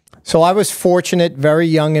 So I was fortunate, very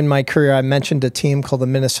young in my career. I mentioned a team called the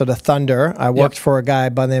Minnesota Thunder. I worked for a guy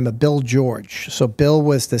by the name of Bill George. So Bill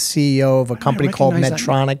was the CEO of a company called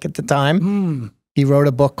Medtronic at the time. He wrote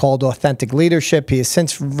a book called Authentic Leadership. He has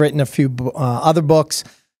since written a few other books.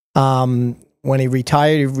 When he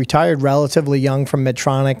retired relatively young from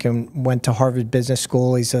Medtronic and went to Harvard Business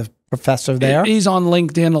School. He's a professor there. He's on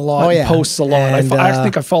LinkedIn a lot, posts a lot. And, I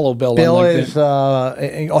think I follow Bill on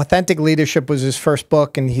LinkedIn. Authentic Leadership was his first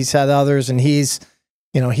book, and he's had others, and he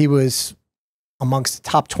was amongst the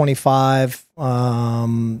top 25,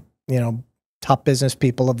 top business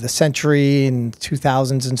people of the century in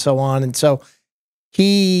 2000s and so on. And so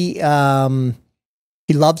he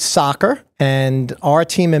he loved soccer, and our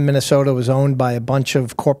team in Minnesota was owned by a bunch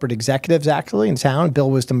of corporate executives actually in town.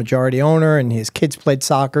 Bill was the majority owner, and his kids played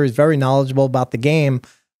soccer. He's very knowledgeable about the game.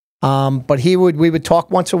 But we would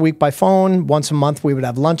talk once a week by phone. Once a month, we would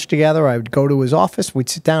have lunch together. I would go to his office. We'd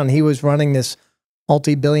sit down. He was running this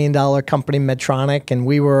multi-billion-dollar company, Medtronic, and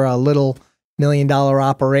we were a little million-dollar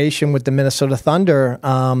operation with the Minnesota Thunder.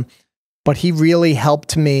 But he really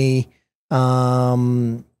helped me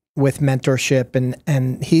with mentorship,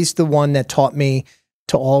 and he's the one that taught me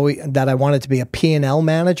that I wanted to be a P&L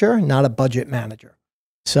manager, not a budget manager.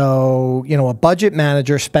 So, a budget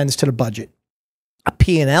manager spends to the budget. A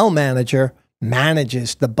P&L manager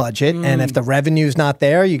manages the budget, and if the revenue's not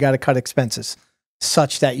there, you got to cut expenses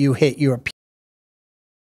such that you hit your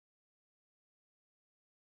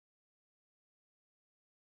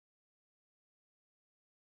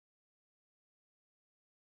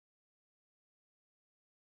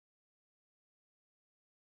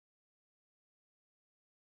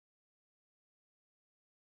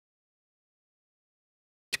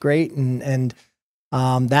great, and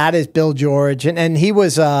that is Bill George, and he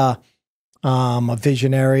was a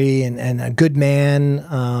visionary and a good man,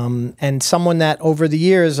 and someone that over the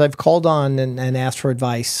years I've called on and asked for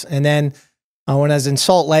advice. And then when I was in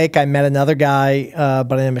Salt Lake, I met another guy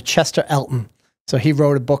by the name of Chester Elton. So he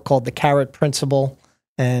wrote a book called The Carrot Principle,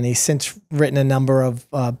 and he's since written a number of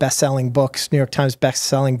best-selling books, New York Times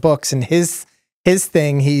best-selling books. And his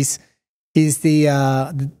thing, he's the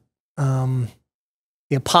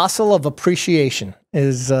apostle of appreciation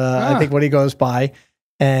is I think what he goes by.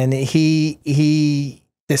 And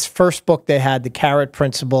this first book they had, The Carrot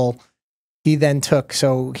Principle, he then took,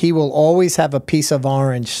 so he will always have a piece of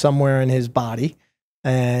orange somewhere in his body,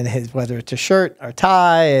 and whether it's a shirt or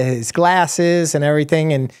tie, his glasses and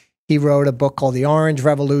everything. And he wrote a book called The Orange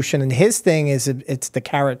Revolution. And his thing is, it's the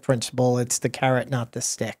carrot principle. It's the carrot, not the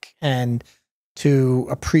stick, and to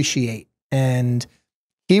appreciate. And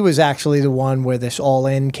he was actually the one where this all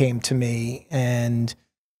in came to me, and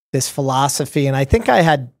this philosophy. And I think I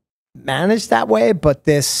had managed that way, but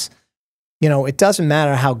this, it doesn't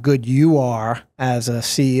matter how good you are as a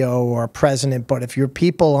CEO or a president, but if your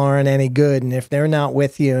people aren't any good, and if they're not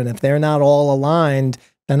with you, and if they're not all aligned,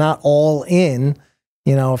 they're not all in,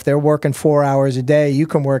 if they're working 4 hours a day, you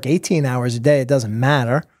can work 18 hours a day. It doesn't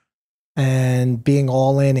matter. And being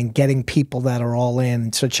all in and getting people that are all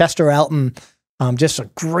in. So Chester Elton, just a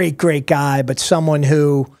great, great guy, but someone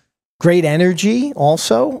who, great energy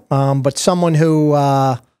also, but someone who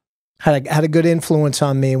had a good influence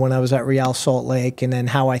on me when I was at Real Salt Lake, and then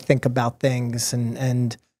how I think about things,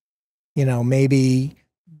 and maybe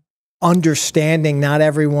understanding not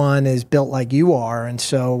everyone is built like you are, and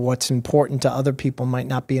so what's important to other people might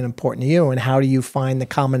not be important to you, and how do you find the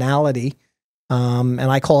commonality? And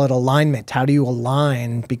I call it alignment. How do you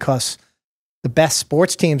align? Because the best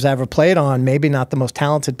sports teams I ever played on, maybe not the most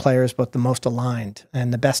talented players, but the most aligned.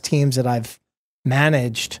 And the best teams that I've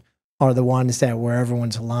managed are the ones where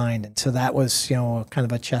everyone's aligned. And so that was, kind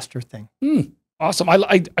of a Chester thing. Awesome.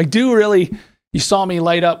 I do really, you saw me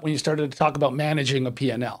light up when you started to talk about managing a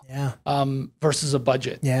P&L versus a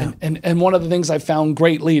budget. Yeah. And one of the things I found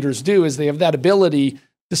great leaders do is they have that ability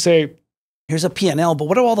to say, here's a P&L, but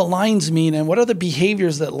what do all the lines mean? And what are the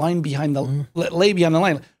behaviors that lay behind the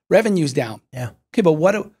line? Revenue's down. Yeah. Okay, but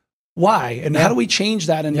why? And how do we change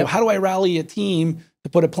that? And how do I rally a team to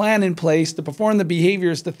put a plan in place, to perform the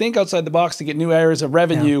behaviors, to think outside the box, to get new areas of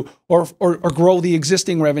revenue or grow the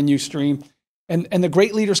existing revenue stream? And the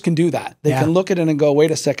great leaders can do that. They can look at it and go,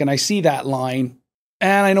 wait a second, I see that line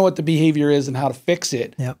and I know what the behavior is and how to fix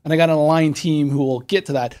it. Yep. And I got an aligned team who will get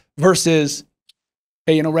to that versus,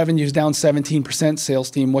 hey, revenue's down 17%,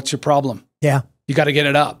 sales team, what's your problem? Yeah. You got to get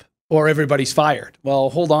it up, or everybody's fired. Well,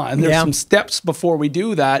 hold on. There's some steps before we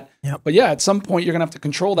do that. Yep. But at some point, you're going to have to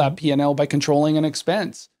control that P&L by controlling an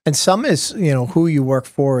expense. And some is, who you work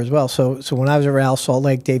for as well. So when I was at Real Salt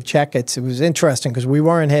Lake, Dave Checketts, it was interesting because we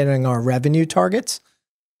weren't hitting our revenue targets.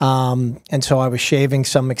 And so I was shaving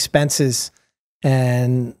some expenses,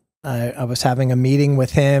 and I was having a meeting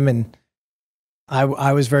with him, and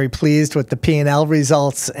I was very pleased with the P&L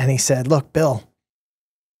results. And he said, look, Bill,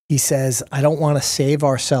 he says, I don't want to save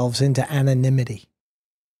ourselves into anonymity.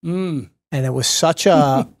 And it was such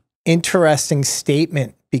a interesting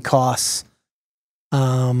statement because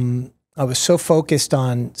I was so focused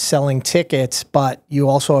on selling tickets, but you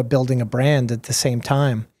also are building a brand at the same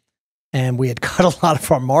time. And we had cut a lot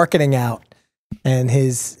of our marketing out. And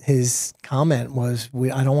his comment was,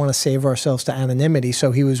 I don't want to save ourselves to anonymity.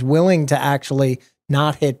 So he was willing to actually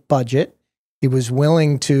not hit budget. He was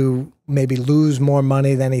willing to maybe lose more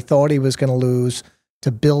money than he thought he was going to lose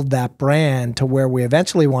build that brand to where we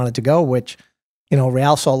eventually wanted to go, which, you know,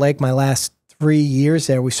 Real Salt Lake, my last 3 years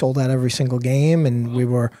there, we sold out every single game, and we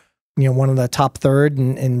were, you know, one of the top third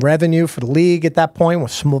in revenue for the league at that point.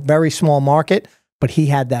 Was very small market, but he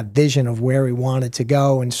had that vision of where he wanted to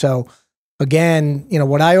go. And so, again, you know,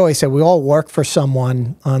 what I always say, we all work for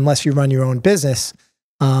someone unless you run your own business.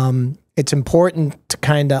 It's important to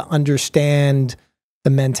kind of understand the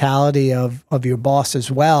mentality of your boss as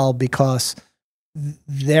well, because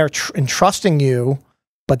they're entrusting you,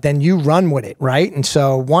 but then you run with it, right? And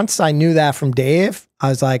so once I knew that from Dave, I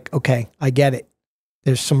was like, okay, I get it.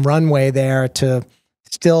 There's some runway there to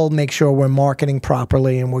still make sure we're marketing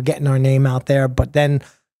properly and we're getting our name out there, but then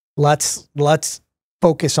let's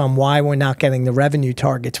focus on why we're not getting the revenue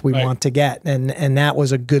targets we want to get. And that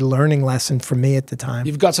was a good learning lesson for me at the time.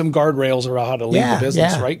 You've got some guardrails around how to lead the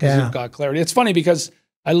business, right? Because you've got clarity. It's funny because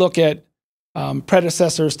I look at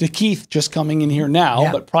predecessors to Keith just coming in here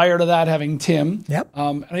now, but prior to that, having Tim.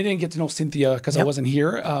 And I didn't get to know Cynthia because I wasn't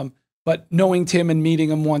here. But knowing Tim and meeting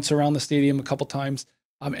him once around the stadium a couple times,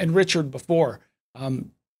 and Richard before,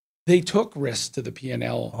 they took risks to the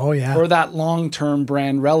P&L for that long-term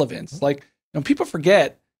brand relevance. Like, you know, people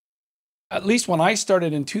forget, at least when I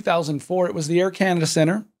started in 2004, it was the Air Canada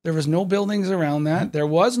Centre. There was no buildings around that. There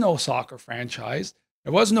was no soccer franchise.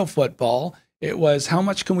 There was no football. It was, how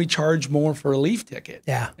much can we charge more for a Leaf ticket?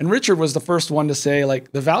 And Richard was the first one to say,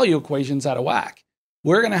 like, the value equation's out of whack.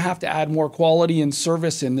 We're going to have to add more quality and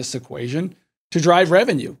service in this equation to drive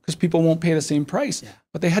revenue, because people won't pay the same price.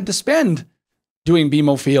 But they had to spend doing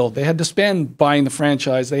BMO Field. They had to spend buying the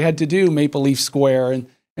franchise. They had to do Maple Leaf Square.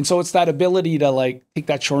 And so it's that ability to, like, take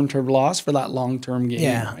that short-term loss for that long-term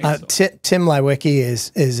gain. Right? Tim Lewicki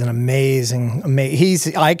is an amazing.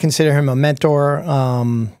 I consider him a mentor.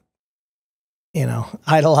 You know,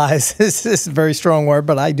 idolize is a very strong word,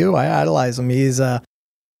 but I idolize him. He's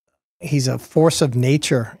a force of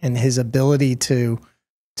nature in his ability to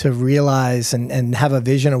realize and have a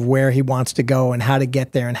vision of where he wants to go and how to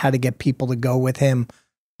get there and how to get people to go with him.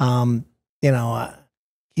 You know,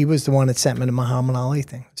 he was the one that sent me to Muhammad Ali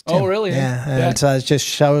thing. Oh, really? Yeah. And so it just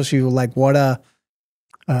shows you, like, what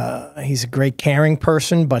he's a great caring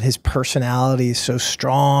person, but his personality is so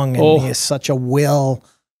strong and he has such a will.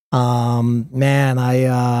 Man,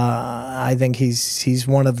 I think he's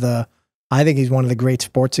one of the great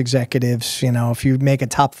sports executives. You know, if you make a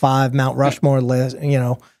top 5 Mount Rushmore list, you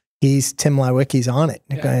know, Tim Lewicki's on it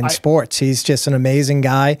in sports. He's just an amazing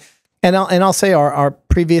guy. And I'll say our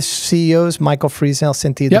previous CEOs, Michael Friesnell,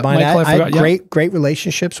 Cynthia Devine, I had great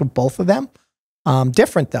relationships with both of them.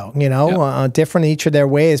 Different though, you know, different in each of their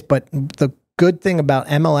ways. But the good thing about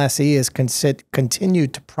MLSE is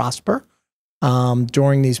continued to prosper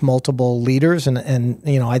during these multiple leaders. And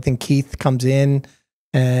you know, I think Keith comes in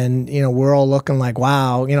and, you know, we're all looking like,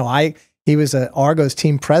 wow, you know, he was an Argos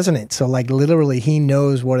team president. So, like, literally he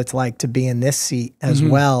knows what it's like to be in this seat as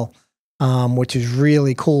well. Which is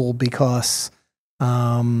really cool, because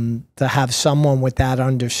to have someone with that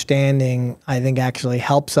understanding, I think actually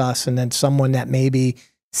helps us. And then someone that maybe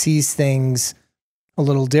sees things a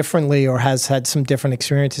little differently or has had some different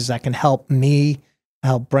experiences that can help me,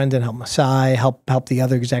 help Brendan, help Masai, help the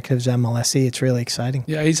other executives at MLSE. It's really exciting.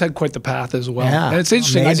 Yeah, he's had quite the path as well. Yeah, and it's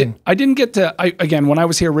interesting. I didn't get to, again, when I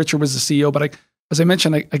was here, Richard was the CEO, but as I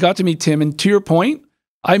mentioned, I got to meet Tim. And to your point,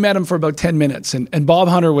 I met him for about 10 minutes, and Bob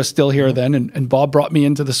Hunter was still here then, and Bob brought me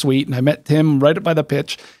into the suite, and I met Tim right up by the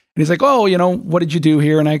pitch, and he's like, oh, you know, what did you do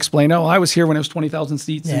here? And I explained, I was here when it was 20,000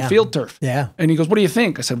 seats in field turf. And he goes, what do you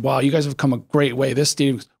think? I said, wow, you guys have come a great way. This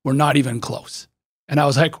stadium, we're not even close. And I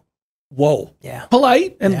was like, whoa.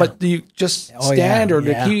 Polite, but do you just stand, or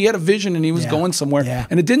he had a vision and he was going somewhere.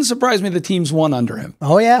 And it didn't surprise me the teams won under him.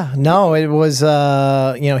 No, it was, you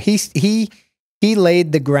know, he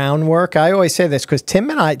laid the groundwork. I always say this because Tim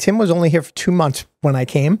was only here for 2 months when I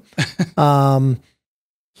came.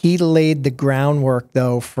 He laid the groundwork,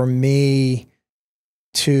 though, for me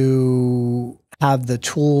to have the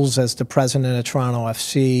tools as the president of Toronto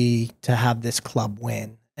FC to have this club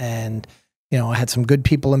win. And, you know, I had some good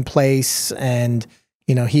people in place, and,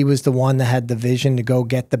 you know, he was the one that had the vision to go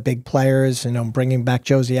get the big players, you know, bringing back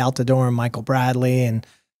Josie Altidore and Michael Bradley, and,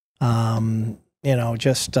 you know,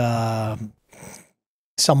 just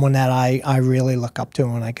someone that I really look up to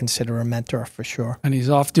and I consider a mentor for sure. And he's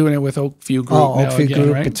off doing it with Oakview Group. Oakview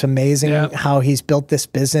Group. Right? It's amazing how he's built this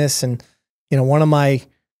business. And, you know, one of my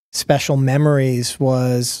special memories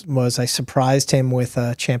was I surprised him with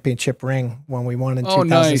a championship ring when we won in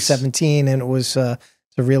 2017. Nice. And it was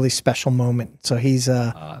It's a really special moment. So he's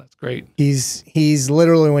that's great. He's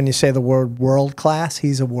literally, when you say the word world class,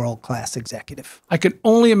 he's a world class executive. I can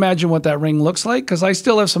only imagine what that ring looks like, because I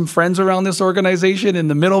still have some friends around this organization in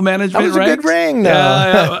the middle management. That was ranks. a good ring, though.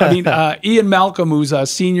 Yeah, I mean, Ian Malcolm, who's a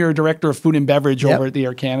senior director of food and beverage over at the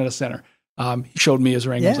Air Canada Center. He showed me his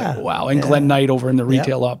ring. I was like, wow. And Glenn Knight over in the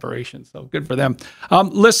retail operation. So good for them.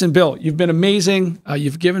 Listen, Bill, you've been amazing.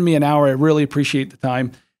 You've given me an hour. I really appreciate the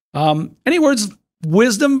time. Any words of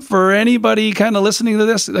wisdom for anybody kind of listening to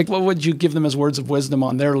this? Like, what would you give them as words of wisdom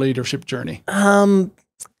on their leadership journey? You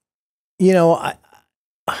know,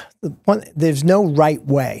 there's no right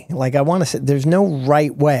way. Like, I want to say, there's no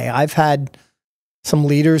right way. I've had some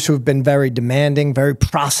leaders who've been very demanding, very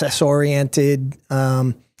process oriented.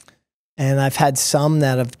 And I've had some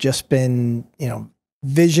that have just been, you know,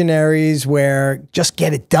 visionaries where just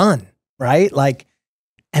get it done, right? Like,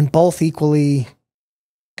 and both equally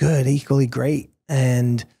good, equally great.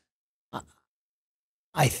 And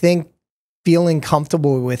I think feeling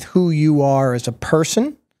comfortable with who you are as a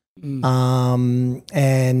person,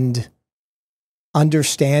 and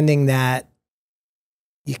understanding that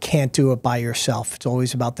you can't do it by yourself. It's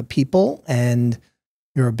always about the people and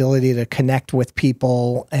your ability to connect with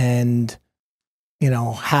people and, you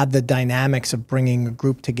know, have the dynamics of bringing a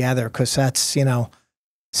group together. Cause that's, you know,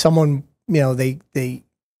 someone, you know, they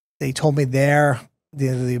told me the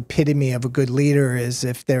epitome of a good leader is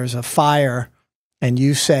if there's a fire and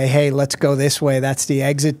you say, hey, let's go this way, that's the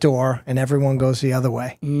exit door, and everyone goes the other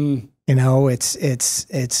way. You know, it's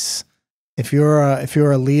if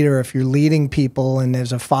you're a leader, if you're leading people and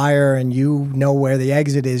there's a fire and you know where the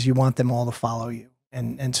exit is, you want them all to follow you.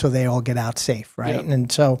 And so they all get out safe, right? Yep. And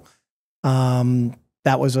so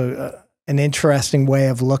that was an interesting way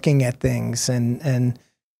of looking at things. And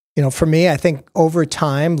you know, for me, I think over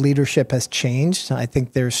time, leadership has changed. I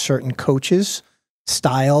think there's certain coaches,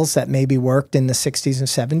 styles that maybe worked in the 60s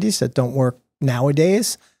and 70s that don't work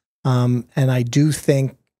nowadays. And I do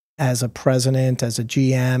think as a president, as a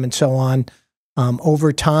GM and so on,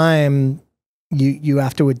 over time, you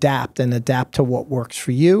have to adapt to what works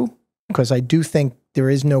for you. Because I do think there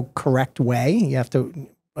is no correct way. You have to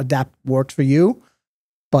adapt what works for you.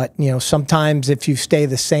 But, you know, sometimes if you stay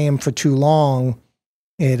the same for too long,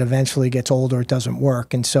 it eventually gets old or it doesn't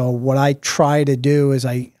work. And so what I try to do is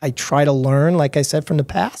I try to learn, like I said, from the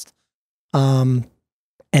past, and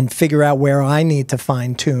figure out where I need to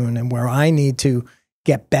fine tune and where I need to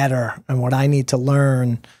get better and what I need to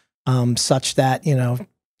learn, such that, you know,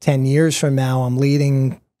 10 years from now, I'm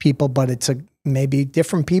leading people, but it's maybe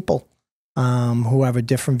different people who have a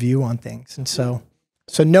different view on things. And so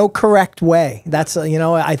no correct way. That's, you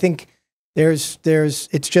know, I think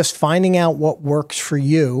it's just finding out what works for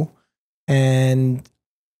you. And,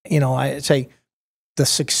 you know, I say the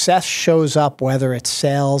success shows up, whether it's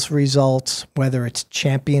sales results, whether it's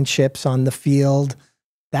championships on the field.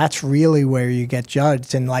 That's really where you get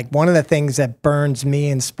judged. And like one of the things that burns me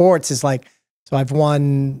in sports is like, so I've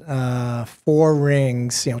won 4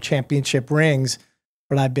 rings, you know, championship rings,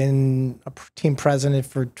 but I've been a team president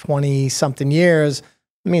for 20 something years.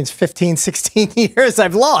 It means 15, 16 years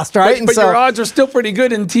I've lost, right? But your odds are still pretty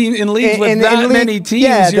good in leagues with many teams.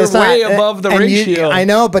 Yeah, you're way above the ratio. I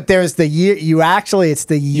know, but there's the year it's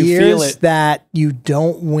the years that you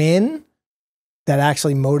don't win that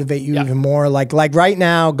actually motivate you even more. Like right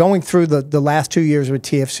now, going through the last 2 years with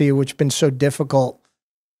TFC, which have been so difficult,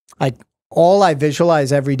 like all I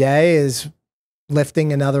visualize every day is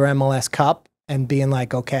lifting another MLS Cup and being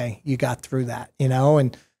like, okay, you got through that, you know?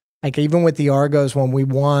 And like even with the Argos, when we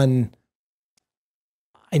won,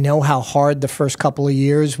 I know how hard the first couple of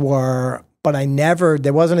years were, but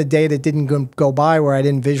there wasn't a day that didn't go by where I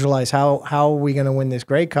didn't visualize how are we going to win this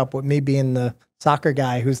Grey Cup with me being the soccer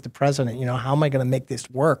guy who's the president. You know, how am I going to make this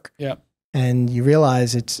work? Yeah. And you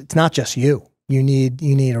realize it's not just you. You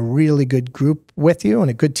need a really good group with you and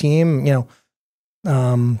a good team. You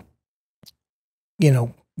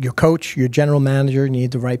know, your coach, your general manager, you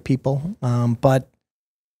need the right people. But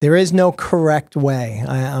there is no correct way.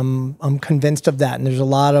 I'm convinced of that. And there's a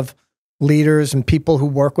lot of leaders and people who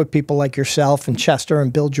work with people like yourself and Chester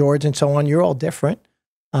and Bill George and so on. You're all different,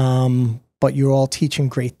 but you're all teaching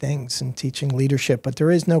great things and teaching leadership. But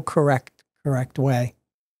there is no correct way.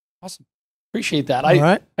 Awesome. Appreciate that.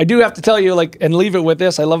 I do have to tell you, like, and leave it with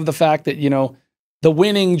this. I love the fact that, you know, the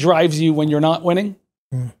winning drives you when you're not winning.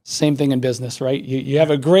 Same thing in business, right? You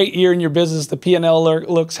have a great year in your business. The P&L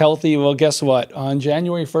looks healthy. Well, guess what? On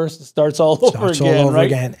January 1st, it starts all over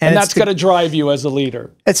again. And that's going to drive you as a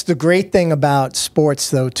leader. It's the great thing about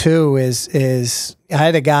sports, though, too, is I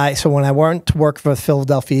had a guy. So when I went to work for the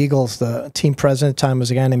Philadelphia Eagles, the team president at the time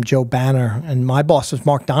was a guy named Joe Banner, and my boss was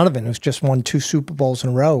Mark Donovan, who's just won 2 Super Bowls in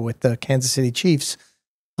a row with the Kansas City Chiefs.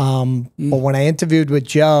 But when I interviewed with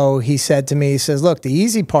Joe, he said to me, he says, "Look, the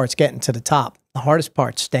easy part's getting to the top. The hardest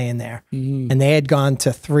part's staying there." And they had gone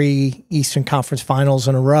to 3 Eastern Conference Finals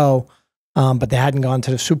in a row, but they hadn't gone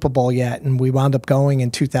to the Super Bowl yet. And we wound up going in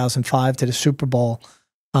 2005 to the Super Bowl.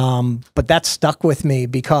 But that stuck with me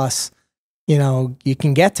because, you know, you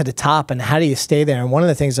can get to the top, and how do you stay there? And one of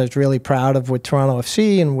the things I was really proud of with Toronto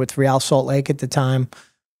FC and with Real Salt Lake at the time,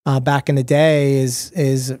 back in the day,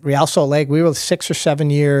 is Real Salt Lake. We were 6 or 7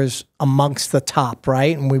 years amongst the top,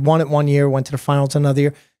 right? And we won it one year, went to the finals another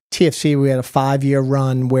year. TFC, we had a 5-year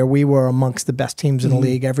run where we were amongst the best teams in the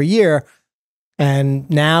league every year. And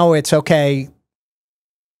now it's okay.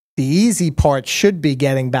 The easy part should be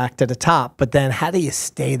getting back to the top, but then how do you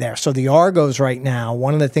stay there? So the Argos right now,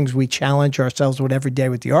 one of the things we challenge ourselves with every day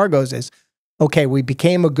with the Argos is, okay, we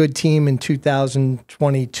became a good team in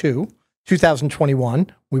 2021.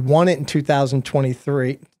 We won it in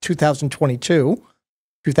 2022.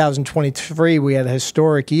 2023, we had a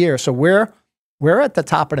historic year. So we're at the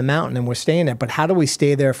top of the mountain and we're staying there, but how do we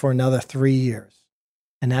stay there for another 3 years?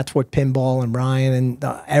 And that's what Pinball and Ryan and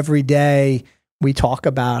every day we talk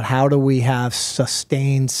about, how do we have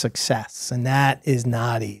sustained success? And that is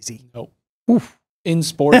not easy. Nope. Oof. In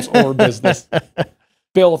sports or business.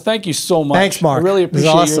 Bill, thank you so much. Thanks, Mark. I really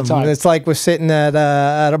appreciate your time. It's like we're sitting at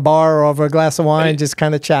a bar over a glass of wine, just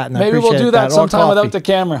kind of chatting. Maybe we'll do that sometime without the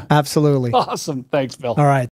camera. Absolutely. Awesome. Thanks, Bill. All right.